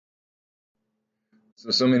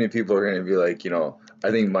So many people are going to be like,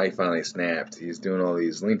 I think Mike finally snapped. He's doing all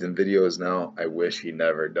these LinkedIn videos now. I wish he'd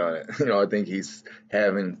never done it. I think he's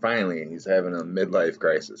having a midlife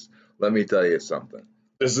crisis. Let me tell you something.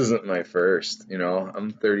 This isn't my first,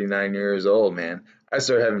 I'm 39 years old, man. I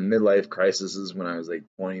started having midlife crises when I was like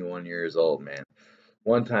 21 years old, man.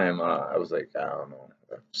 One time, I was like, I don't know,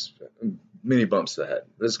 mini bumps to the head.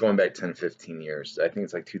 This is going back 10, 15 years. I think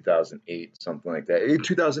it's like 2008, something like that.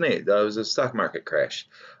 2008, that was a stock market crash.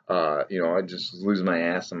 I just was losing my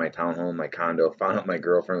ass in my townhome, my condo. Found out my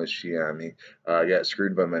girlfriend was cheating on me. I got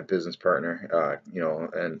screwed by my business partner.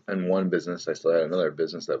 And one business, I still had another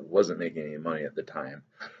business that wasn't making any money at the time.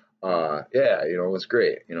 Yeah, it was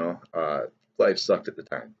great. Life sucked at the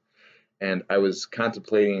time, and I was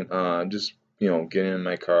contemplating just getting in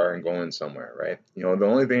my car and going somewhere, right? The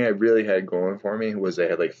only thing I really had going for me was I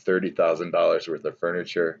had like $30,000 worth of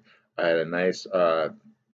furniture. I had a nice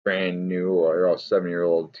brand new or 7-year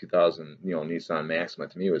old 2000 Nissan Maxima.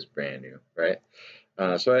 To me it was brand new, right?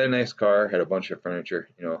 So I had a nice car, had a bunch of furniture,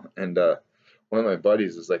 and one of my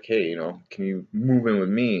buddies is like, hey, can you move in with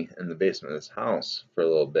me in the basement of this house for a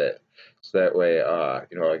little bit? So that way, I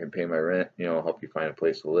can pay my rent, help you find a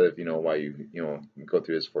place to live, while you go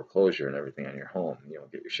through this foreclosure and everything on your home,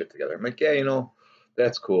 get your shit together. I'm like, yeah,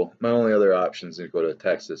 that's cool. My only other options is to go to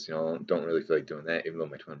Texas, don't really feel like doing that, even though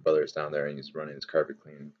my twin brother is down there and he's running his carpet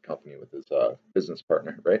cleaning company with his business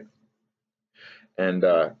partner, right? And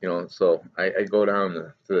so I go down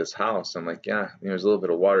to this house. I'm like, yeah, there's a little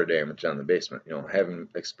bit of water damage on the basement. Having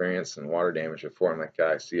experienced in water damage before, I'm like, yeah,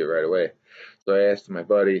 I see it right away. So I asked my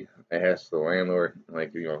buddy, I asked the landlord,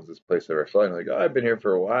 like, is this place ever flooded? Like, oh, I've been here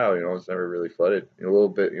for a while. It's never really flooded. A little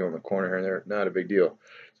bit, in the corner here and there, not a big deal.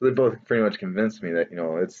 So they both pretty much convinced me that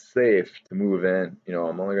it's safe to move in.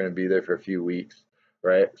 I'm only going to be there for a few weeks,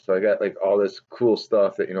 right? So I got like all this cool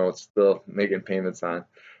stuff that it's still making payments on.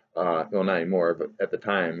 Well, not anymore, but at the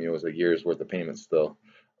time, it was a year's worth of payments still.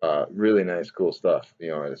 Really nice, cool stuff.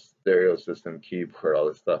 A stereo system, keyboard, all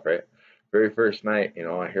this stuff, right? Very first night,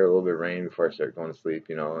 I hear a little bit of rain before I start going to sleep,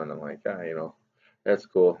 and I'm like, that's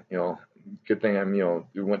cool. Good thing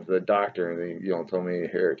we went to the doctor and they, told me,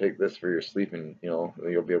 here, take this for your sleeping, you'll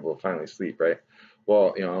be able to finally sleep, right?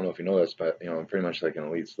 Well, I don't know if you know this, but I'm pretty much like an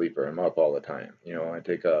elite sleeper. I'm up all the time. I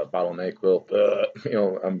take a bottle of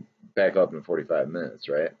NyQuil, I'm back up in 45 minutes,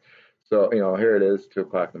 right? So, here it is, 2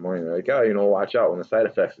 o'clock in the morning. They're like, oh, watch out. When the side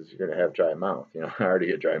effects is you're gonna have dry mouth. I already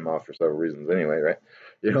get dry mouth for several reasons anyway, right?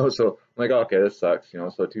 So I'm like, okay, this sucks. So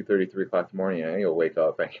 2:30, 3 o'clock in the morning, I will wake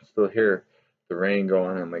up. I can still hear the rain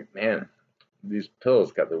going. I'm like, man, these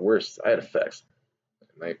pills got the worst side effects.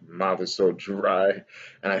 My mouth is so dry,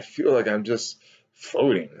 and I feel like I'm just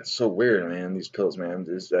floating. It's so weird, man. These pills, man.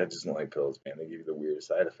 I just don't like pills, man. They give you the weirdest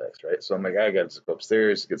side effects, right? So I'm like, I got to go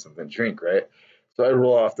upstairs, get something to drink, right? So I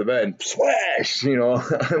roll off the bed and splash,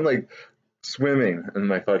 I'm like swimming in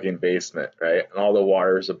my fucking basement, right? And all the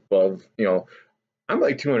water is above, I'm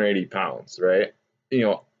like 280 pounds, right?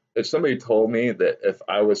 If somebody told me that if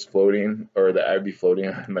I was floating or that I'd be floating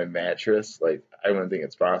on my mattress, like I wouldn't think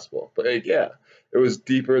it's possible. But like, yeah, it was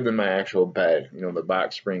deeper than my actual bed. The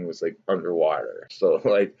box spring was like underwater. So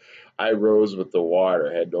like I rose with the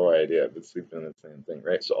water. I had no idea, but sleeping in the same thing,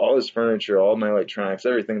 right? So all this furniture, all my electronics,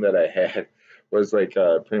 everything that I had was like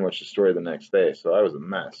pretty much destroyed the next day. So I was a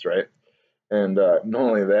mess, right? And not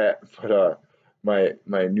only that, but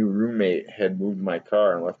my new roommate had moved my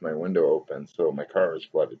car and left my window open, so my car was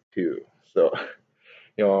flooded too. So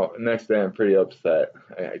next day I'm pretty upset.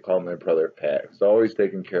 I called my brother Pat. He's always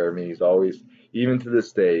taking care of me. He's always, even to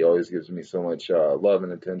this day, he always gives me so much love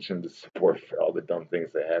and attention to support for all the dumb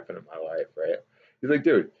things that happen in my life, right? He's like,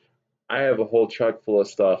 dude, I have a whole truck full of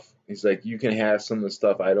stuff. He's like, you can have some of the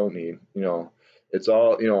stuff I don't need. It's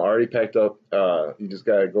all, already packed up. You just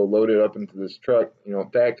gotta go load it up into this truck. In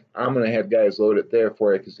fact, I'm gonna have guys load it there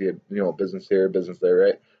for you because you have, business here, business there,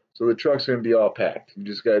 right? So the truck's gonna be all packed. You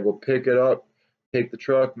just gotta go pick it up, take the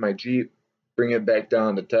truck, my Jeep, bring it back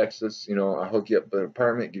down to Texas. I'll hook you up with an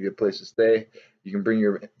apartment, give you a place to stay. You can bring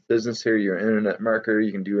your business here, your internet marketer.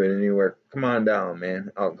 You can do it anywhere. Come on down,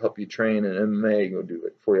 man. I'll help you train in MMA. You can go do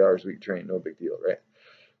like 40 hours a week train, no big deal, right?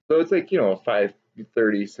 So it's like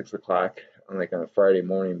 5:30, 6 o'clock on like on a Friday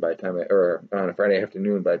morning by the time or on a Friday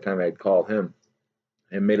afternoon by the time I'd call him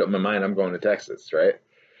and made up my mind I'm going to Texas, right?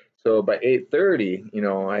 So by 8:30,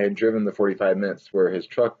 I had driven the 45 minutes where his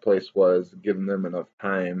truck place was, giving them enough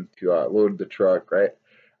time to load the truck, right?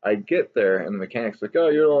 I get there and the mechanic's like,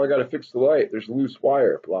 oh, I got to fix the light. There's a loose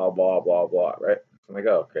wire, blah, blah, blah, blah, right? I'm like,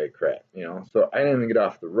 oh, okay, crap, So I didn't even get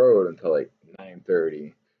off the road until like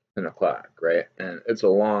 9:30, 10 o'clock, right? And it's a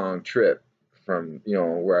long trip from,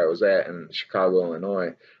 where I was at in Chicago,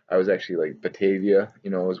 Illinois. I was actually like Batavia,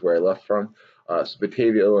 is where I left from. So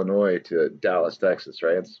Batavia, Illinois to Dallas, Texas,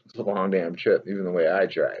 right? It's a long damn trip, even the way I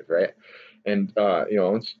drive, right? And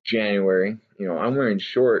it's January. I'm wearing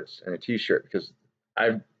shorts and a t-shirt because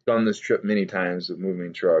I've done this trip many times with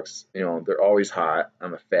moving trucks. They're always hot.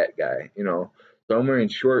 I'm a fat guy. So I'm wearing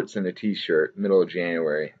shorts and a t-shirt, middle of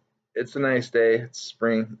January. It's a nice day. It's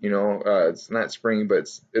spring. It's not spring, but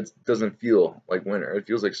it doesn't feel like winter. It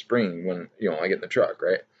feels like spring when I get in the truck,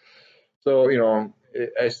 right? So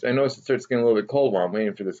I noticed it starts getting a little bit cold while I'm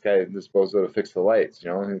waiting for this guy, this bozo, to fix the lights.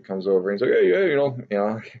 And he comes over and he's like, hey,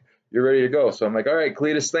 you're ready to go. So I'm like, all right,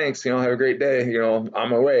 Cletus, thanks. Have a great day. On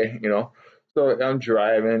my way. So I'm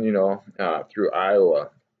driving, through Iowa,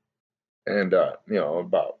 and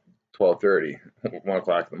about 12:30, 1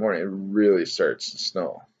 o'clock in the morning, it really starts to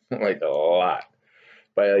snow, like a lot.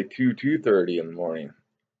 By like 2:30 in the morning,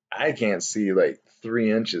 I can't see like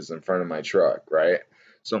 3 inches in front of my truck, right?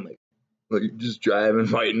 So I'm like just driving,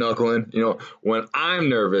 white knuckling. When I'm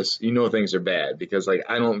nervous, things are bad because like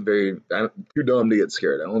I'm too dumb to get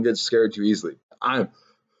scared. I don't get scared too easily. I'm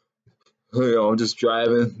just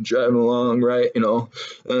driving along, right? All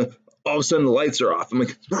of a sudden the lights are off. I'm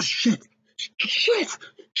like, oh shit, shit,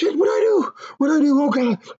 shit, what do I do? What do I do? Oh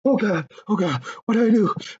god, oh god, oh god, what do I do?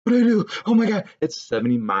 What do I do? Oh my god, it's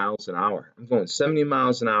 70 miles an hour. I'm going 70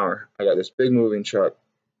 miles an hour. I got this big moving truck.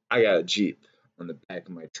 I got a Jeep on the back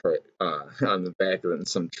of my truck, on the back of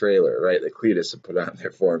some trailer, right? That Cletus had put on there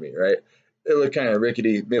for me, right? It looked kind of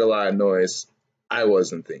rickety, made a lot of noise. I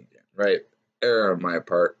wasn't thinking, right? Error on my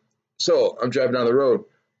part. So I'm driving down the road,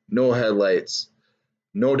 no headlights,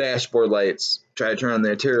 no dashboard lights. Try to turn on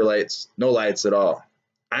the interior lights, no lights at all.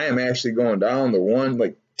 I am actually going down the one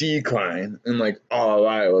like decline in like all of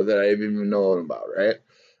Iowa that I even know about, right?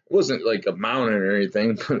 It wasn't like a mountain or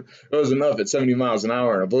anything, but it was enough at 70 miles an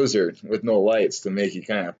hour in a blizzard with no lights to make you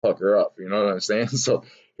kind of pucker up. You know what I'm saying? So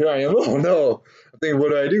here I am. Oh no! I'm thinking, what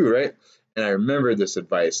do I do, right? And I remember this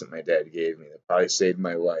advice that my dad gave me that probably saved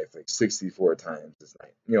my life like 64 times this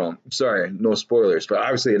night. Sorry, no spoilers, but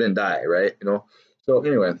obviously I didn't die, right? So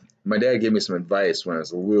anyway, my dad gave me some advice when I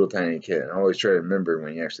was a little tiny kid, and I always try to remember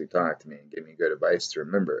when he actually talked to me and gave me good advice to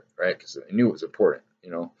remember it, right? Because I knew it was important,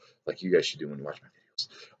 like you guys should do when you watch my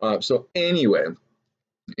videos. So anyway,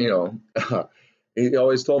 you know, he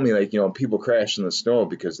always told me like, people crash in the snow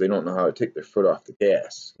because they don't know how to take their foot off the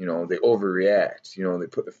gas. They overreact. They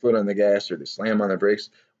put their foot on the gas or they slam on the brakes.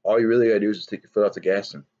 All you really gotta do is just take your foot off the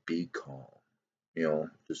gas and be calm.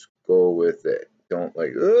 Just go with it. Don't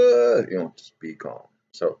like, just be calm.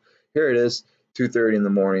 So here it is, 2:30 in the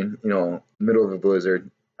morning, middle of a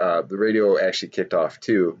blizzard. The radio actually kicked off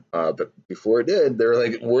too, but before it did, they were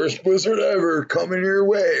like, worst blizzard ever coming your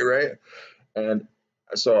way, right? And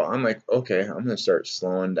so I'm like, okay, I'm gonna start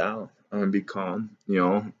slowing down. I'm gonna be calm.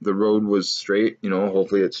 The road was straight.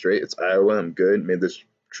 Hopefully it's straight. It's Iowa. I'm good. Made this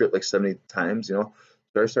trip like 70 times. So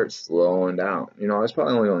I start slowing down. I was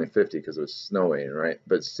probably only 50 because it was snowing, right?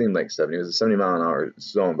 But it seemed like 70. It was a 70 mile an hour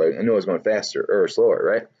zone, but I knew I was going faster or slower,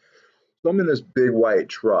 right? So I'm in this big white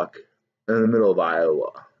truck in the middle of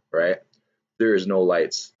Iowa, right? There is no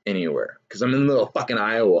lights anywhere because I'm in the middle of fucking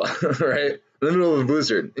Iowa, right? In the middle of a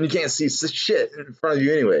blizzard, and you can't see shit in front of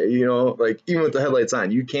you anyway. Like even with the headlights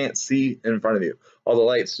on, you can't see in front of you. All the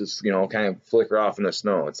lights just, kind of flicker off in the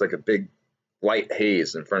snow. It's like a big light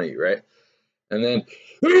haze in front of you, right? And then,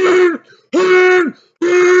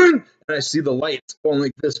 and I see the lights going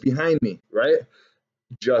like this behind me, right?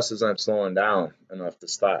 Just as I'm slowing down enough to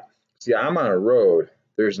stop. See, I'm on a road,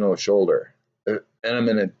 there's no shoulder, and I'm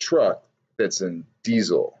in a truck that's in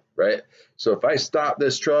diesel, right? So if I stop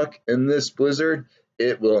this truck in this blizzard,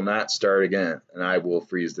 it will not start again, and I will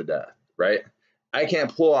freeze to death, right? I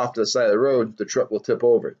can't pull off to the side of the road, the truck will tip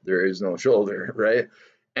over. There is no shoulder, right?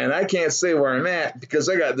 And I can't say where I'm at because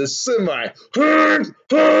I got this semi with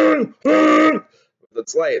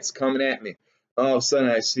its lights coming at me. All of a sudden,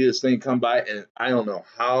 I see this thing come by, and I don't know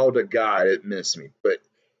how to God it missed me, but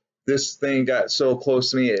this thing got so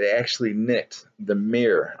close to me, it actually nicked the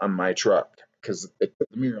mirror on my truck because it took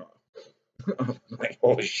the mirror off. I'm like,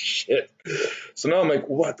 holy shit. So now I'm like,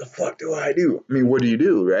 what the fuck do I do? I mean, what do you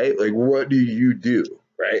do, right? Like, what do you do,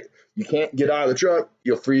 right? You can't get out of the truck,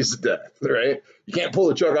 you'll freeze to death, right? You can't pull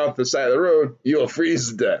the truck off the side of the road, you'll freeze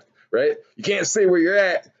to death, right? You can't stay where you're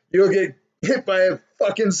at, you'll get hit by a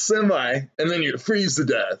fucking semi, and then you freeze to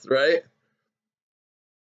death, right?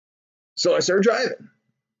 So I started driving,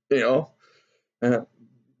 uh,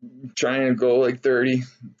 trying to go like 30,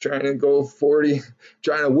 trying to go 40,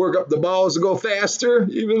 trying to work up the balls to go faster,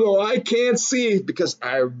 even though I can't see because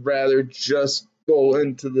I'd rather just go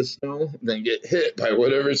into the snow, then get hit by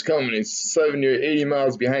whatever's coming. It's 70 or 80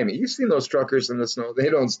 miles behind me. You've seen those truckers in the snow. They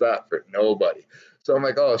don't stop for nobody. So I'm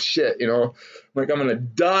like, oh shit, I'm like, I'm gonna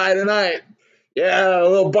die tonight. Yeah,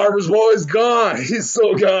 little barber's boy's gone. He's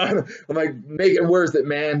so gone. I'm like, make it worth it,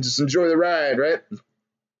 man. Just enjoy the ride, right?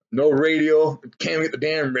 No radio. Can't get the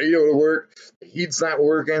damn radio to work. The heat's not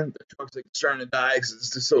working. The truck's like starting to die because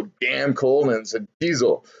it's just so damn cold and it's a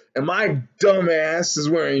diesel. And my dumb ass is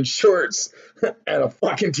wearing shorts and a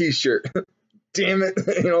fucking t-shirt. Damn it,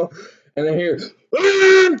 And then here,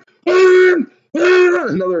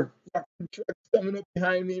 another fucking truck coming up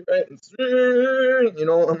behind me, right?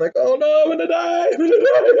 I'm like, oh no, I'm gonna die. I'm gonna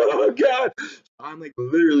die. Oh god. I'm like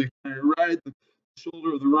literally trying to ride the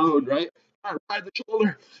shoulder of the road, right? Trying to ride the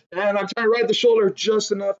shoulder, and I'm trying to ride the shoulder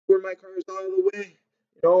just enough where my car is out of the way,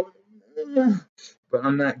 but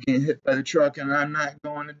I'm not getting hit by the truck, and I'm not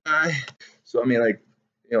going to die. So I mean, like,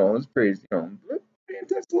 it's pretty, pretty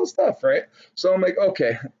intense little stuff, right? So I'm like,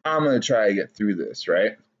 okay, I'm gonna try to get through this,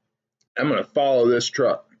 right? I'm gonna follow this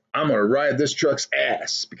truck. I'm gonna ride this truck's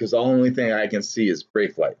ass because the only thing I can see is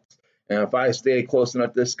brake lights. And if I stay close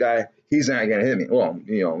enough to this guy, he's not gonna hit me. Well,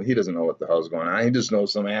 he doesn't know what the hell's going on. He just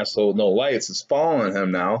knows some asshole with no lights is following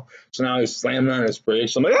him now. So now he's slamming on his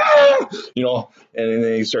brakes. I'm like, ah! And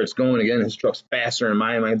then he starts going again. His truck's faster than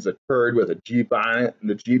mine. Mine's a turd with a Jeep on it. And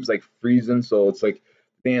the Jeep's like freezing, so it's like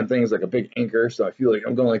damn thing's like a big anchor. So I feel like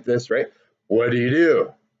I'm going like this, right? What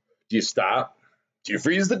do? Do you stop? Do you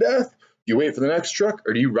freeze to death? Do you wait for the next truck,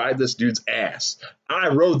 or do you ride this dude's ass? I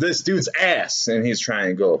rode this dude's ass, and he's trying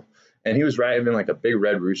to go. And he was riding like a big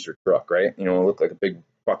red rooster truck, right? It looked like a big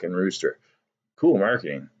fucking rooster. Cool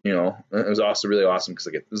marketing, It was also really awesome because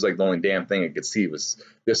it was like the only damn thing I could see was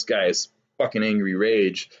this guy's fucking angry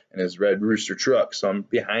rage and his red rooster truck. So I'm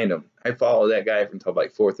behind him. I followed that guy until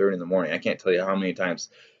like 4:30 in the morning. I can't tell you how many times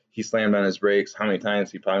he slammed on his brakes, how many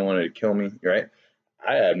times he probably wanted to kill me, right?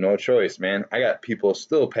 I have no choice, man. I got people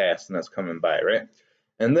still passing us coming by, right?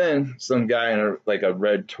 And then some guy in a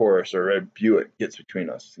red Taurus or a red Buick gets between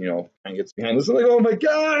us, and gets behind us. I'm like, oh my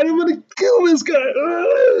god, I'm gonna kill this guy.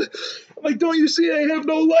 I'm like, don't you see I have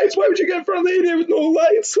no lights? Why would you get in front of the idiot with no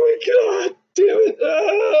lights? Oh my god, damn it.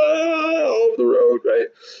 All over the road, right?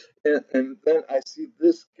 And then I see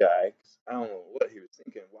this guy. I don't know what he was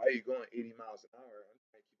thinking. Why are you going 80 miles an hour? I'm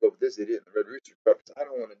trying to keep up with this idiot in the red rooster truck because I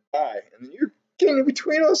don't want to die. And then you're getting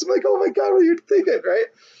between us. I'm like, oh my god, what are you thinking, right?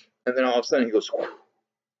 And then all of a sudden he goes, whoosh.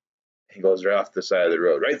 He goes right off the side of the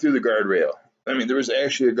road, right through the guardrail. I mean, there was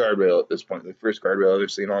actually a guardrail at this point, the first guardrail I've ever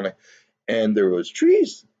seen on it, and there was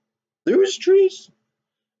trees. There was trees,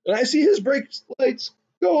 and I see his brake lights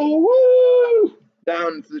go woo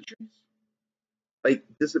down into the trees, like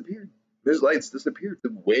disappeared. His lights disappeared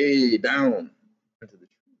way down into the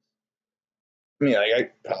trees. I mean, I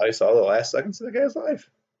probably saw the last seconds of the guy's life.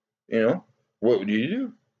 What would you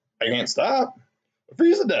do? I can't stop. I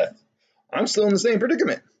freeze to death. I'm still in the same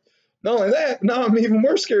predicament. Not only that, now I'm even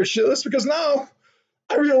more scared shitless because now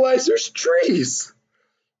I realize there's trees.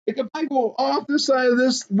 Like if I go off the side of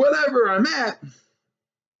this, whatever I'm at,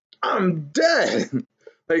 I'm dead.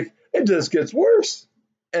 Like it just gets worse.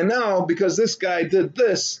 And now because this guy did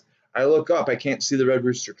this, I look up, I can't see the red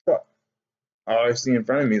rooster truck. All I see in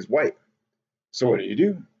front of me is white. So what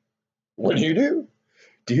do? What do?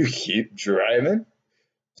 Do you keep driving?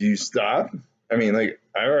 Do you stop? I mean, like,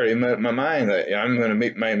 I already made my mind that I'm going to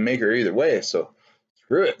make my maker either way, so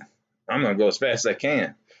screw it. I'm going to go as fast as I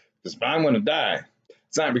can. Because if I'm going to die,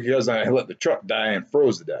 it's not because I let the truck die and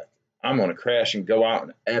froze to death. I'm going to crash and go out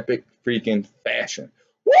in epic freaking fashion.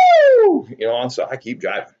 Woo! So I keep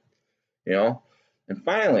driving, And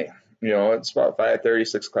finally, it's about 5:30,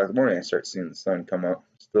 6 o'clock in the morning, I start seeing the sun come up.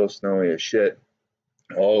 Still snowy as shit.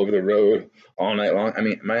 All over the road all night long. I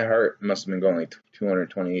mean, my heart must have been going like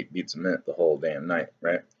 228 beats a minute the whole damn night,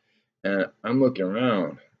 right? And I'm looking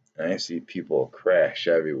around and I see people crash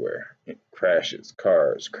everywhere. Crashes,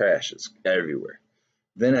 cars, crashes everywhere.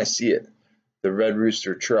 Then I see it, the red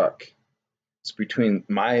rooster truck. It's between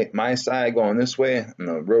my side going this way and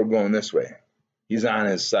the road going this way. He's on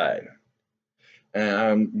his side. And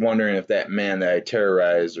I'm wondering if that man that I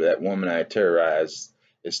terrorized or that woman I terrorized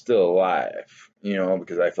is still alive,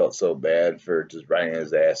 because I felt so bad for just riding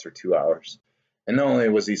his ass for 2 hours. And not only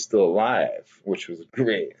was he still alive, which was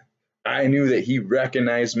great, I knew that he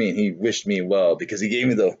recognized me and he wished me well because he gave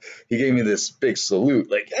me this big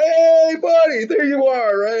salute, like, hey buddy, there you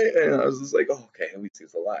are, right? And I was just like, oh, okay, at least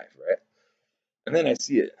he's alive, right? And then I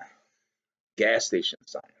see it, gas station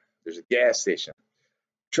sign. There's a gas station,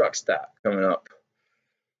 truck stop coming up.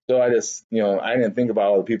 So I just, I didn't think about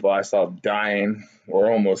all the people I saw dying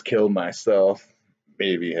or almost killed myself,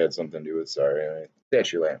 maybe had something to do with sorry.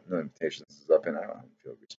 Statute of limitations is up, and I don't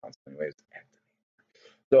feel responsible anyways.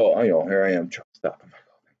 So, here I am, truck stop. I'm like,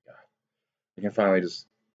 oh my God. I can finally just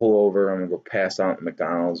pull over. I'm gonna go pass out at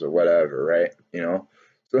McDonald's or whatever, right?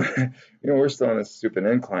 So, we're still on this stupid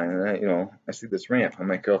incline, and I see this ramp. I'm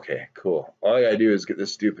like, okay, cool. All I gotta do is get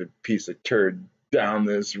this stupid piece of turd down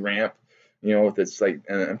this ramp. With it's like,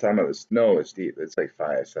 and I'm talking about the snow is deep. It's like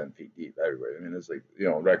 5, 7 feet deep everywhere. I mean, it's like,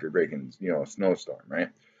 record breaking, snowstorm, right?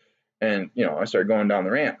 And, I start going down the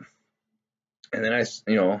ramp. And then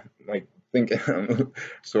like thinking,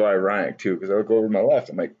 so ironic too, because I look over to my left.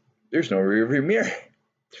 I'm like, there's no rear view mirror. I'm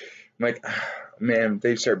like, man, if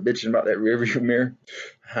they start bitching about that rear view mirror,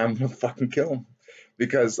 I'm gonna fucking kill them.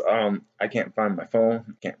 Because I can't find my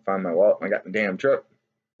phone, can't find my wallet. I got the damn truck,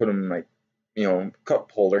 put them in my,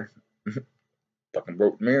 cup holder. Fucking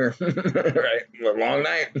broke the mirror, right? A long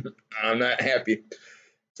night. I'm not happy.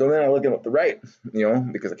 So then I look up the right,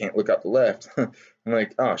 because I can't look up the left. I'm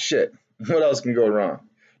like, oh shit, what else can go wrong?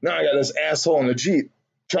 Now I got this asshole in the Jeep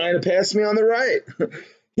trying to pass me on the right.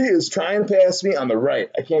 He is trying to pass me on the right.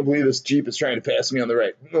 I can't believe this Jeep is trying to pass me on the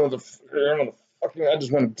right. I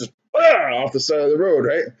just want to just off the side of the road,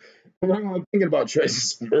 right? I'm thinking about trying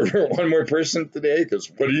to murder one more person today,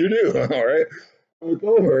 because what do you do? All right. I look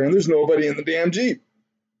over and there's nobody in the damn Jeep.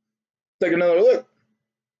 Take another look.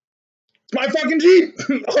 It's my fucking Jeep.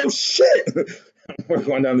 Oh shit. We're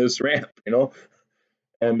going down this ramp, and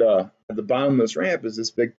at the bottom of this ramp is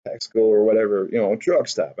this big Texaco or whatever, truck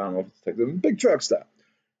stop. I don't know if it's Texaco, a big truck stop.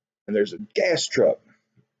 And there's a gas truck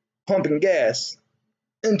pumping gas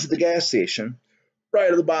into the gas station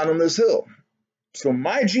right at the bottom of this hill. So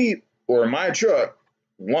my Jeep or my truck,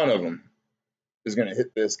 one of them, is going to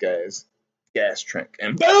hit this guy's gas tank,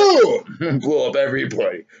 and boom, blow up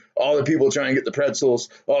everybody. All the people trying to get the pretzels,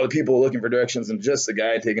 all the people looking for directions, and just the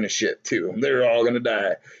guy taking a shit too. They're all gonna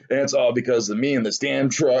die, and it's all because of me and this damn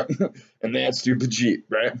truck and that stupid Jeep,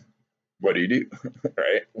 right? What do you do,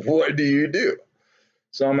 right? What do you do?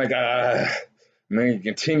 So I'm like, I'm gonna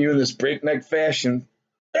continue in this breakneck fashion.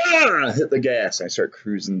 Hit the gas. I start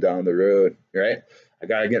cruising down the road, right? I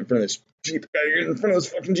gotta get in front of this Jeep. I gotta get in front of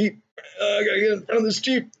this fucking Jeep. I gotta get in front of this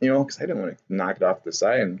Jeep, because I didn't want to knock it off the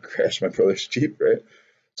side and crash my brother's Jeep, right?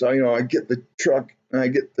 So, I get the truck and I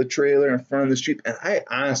get the trailer in front of this Jeep. And I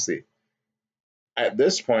honestly, at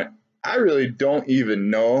this point, I really don't even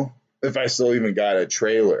know if I still even got a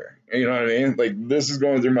trailer. You know what I mean? Like, this is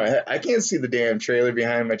going through my head. I can't see the damn trailer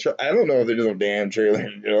behind my truck. I don't know if there's no damn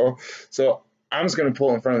trailer, So I'm just going to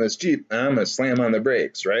pull in front of this Jeep and I'm going to slam on the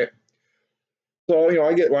brakes, right? So,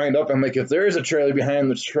 I get lined up. I'm like, if there is a trailer behind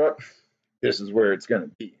this truck, this is where it's going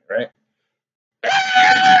to be, right?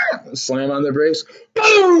 Slam on the brakes.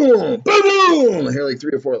 Boom! Boom! Boom! I hear like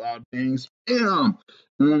 3 or 4 loud bangs. Bam!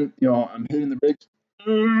 And then, I'm hitting the brakes.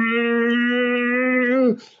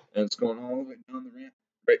 And it's going all the way down the ramp,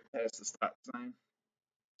 right past the stop sign.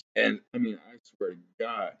 And, I mean, I swear to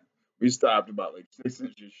God, we stopped about like 6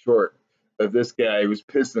 inches short of this guy who was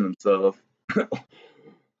pissing himself.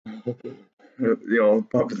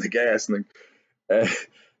 Pumping the gas, and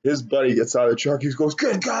his buddy gets out of the truck. He goes,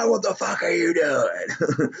 "Good God, what the fuck are you doing?"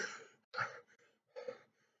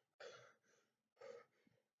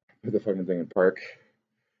 Put the fucking thing in park.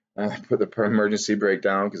 I put the emergency brake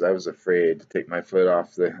down because I was afraid to take my foot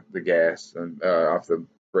off the gas and off the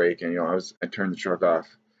brake, and I turned the truck off.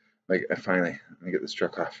 Like, let me get this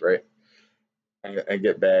truck off, right? I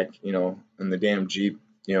get back, and the damn Jeep,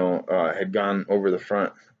 had gone over the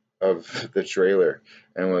front of the trailer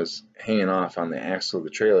and was hanging off on the axle of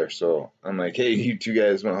the trailer. So I'm like, hey, you two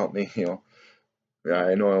guys want to help me?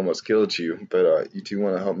 I know I almost killed you, but you two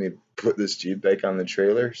want to help me put this Jeep back on the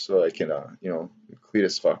trailer so I can,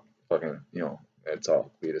 Cletus fucking, it's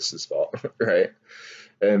all Cletus's fault, right?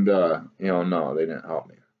 And no, they didn't help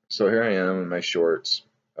me. So here I am in my shorts.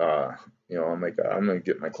 I'm like, I'm gonna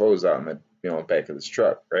get my clothes out in my, back of this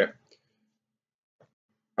truck, right?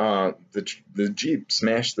 The Jeep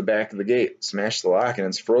smashed the back of the gate, smashed the lock, and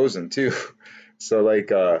it's frozen too. So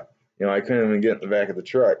like, I couldn't even get in the back of the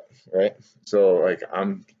truck, right? So like,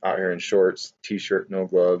 I'm out here in shorts, t-shirt, no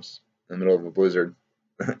gloves, in the middle of a blizzard,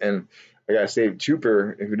 and I got a state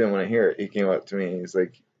trooper who didn't want to hear it. He came up to me. He's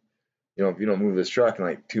like, if you don't move this truck in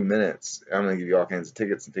like 2 minutes, I'm gonna give you all kinds of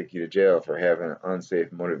tickets and take you to jail for having an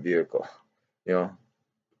unsafe motor vehicle. All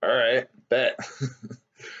right, bet.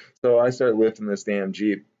 So I started lifting this damn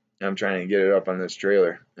Jeep. I'm trying to get it up on this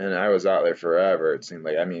trailer, and I was out there forever. It seemed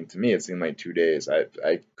like, to me, it seemed like 2 days. I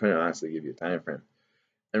couldn't honestly give you a time frame.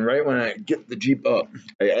 And right when I get the Jeep up,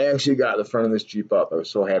 I actually got the front of this Jeep up. I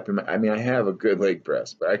was so happy. I have a good leg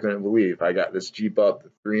press, but I couldn't believe I got this Jeep up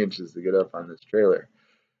to 3 inches to get up on this trailer.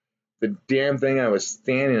 The damn thing I was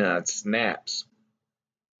standing on snaps.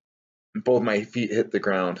 Both my feet hit the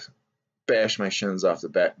ground, bashed my shins off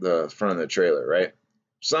the front of the trailer, right?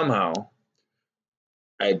 Somehow,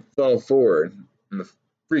 I fell forward, and the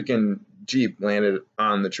freaking Jeep landed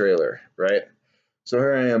on the trailer, right? So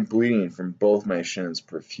here I am bleeding from both my shins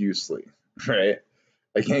profusely, right?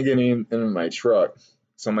 I can't get into my truck.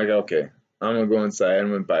 So I'm like, okay, I'm gonna go inside.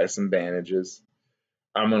 I'm gonna buy some bandages.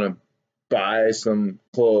 I'm gonna buy some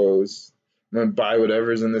clothes. I'm gonna buy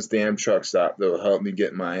whatever's in this damn truck stop that will help me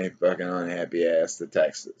get my fucking unhappy ass to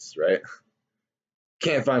Texas, right?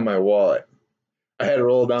 Can't find my wallet. I had to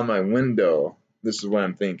roll down my window. This is what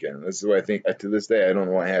I'm thinking. This is what I think. To this day, I don't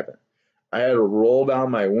know what happened. I had to roll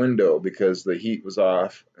down my window because the heat was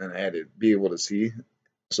off and I had to be able to see.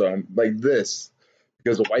 So I'm like this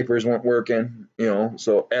because the wipers weren't working, you know.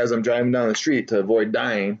 So as I'm driving down the street to avoid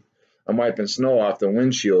dying, I'm wiping snow off the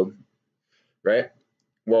windshield, right?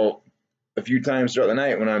 Well, a few times throughout the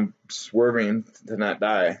night when I'm swerving to not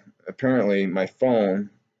die, apparently my phone,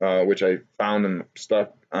 which I found and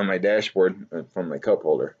stuck on my dashboard from my cup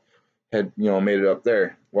holder, had made it up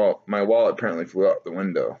there. Well, my wallet apparently flew out the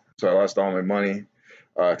window, so I lost all my money,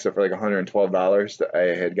 except for like $112 that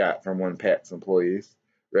I had got from one of Pat's employees,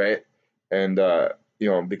 right? And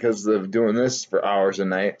because of doing this for hours a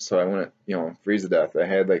night, so I wouldn't freeze to death. I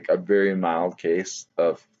had like a very mild case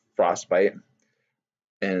of frostbite,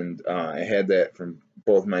 and I had that from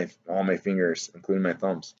all my fingers, including my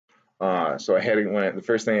thumbs. So I had to, the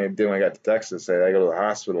first thing I did when I got to Texas, I had to go to the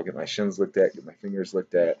hospital, get my shins looked at, get my fingers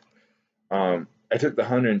looked at. I took the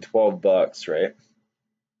 $112, right?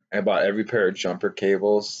 I bought every pair of jumper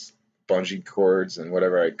cables, bungee cords, and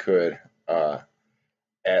whatever I could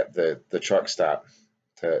at the truck stop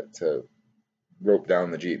to rope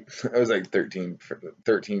down the Jeep. It was like 13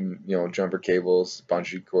 jumper cables,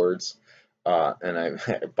 bungee cords, and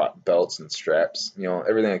I bought belts and straps,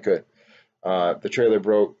 everything I could. The trailer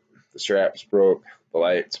broke, the straps broke, the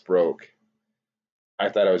lights broke. I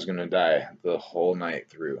thought I was going to die the whole night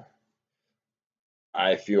through.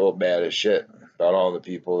 I feel bad as shit about all the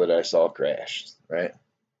people that I saw crashed, right?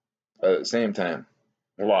 But at the same time,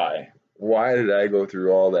 why? Why did I go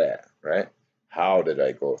through all that, right? How did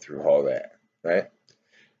I go through all that, right?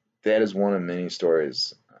 That is one of many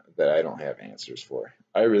stories that I don't have answers for.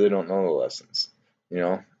 I really don't know the lessons,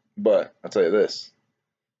 But I'll tell you this,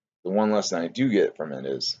 the one lesson I do get from it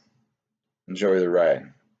is enjoy the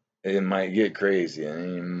ride. It might get crazy at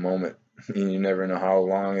any moment. You never know how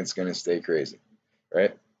long it's going to stay crazy,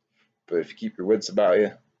 right? But if you keep your wits about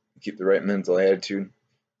you, keep the right mental attitude,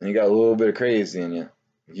 and you got a little bit of crazy in you,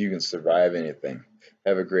 you can survive anything.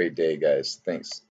 Have a great day, guys. Thanks.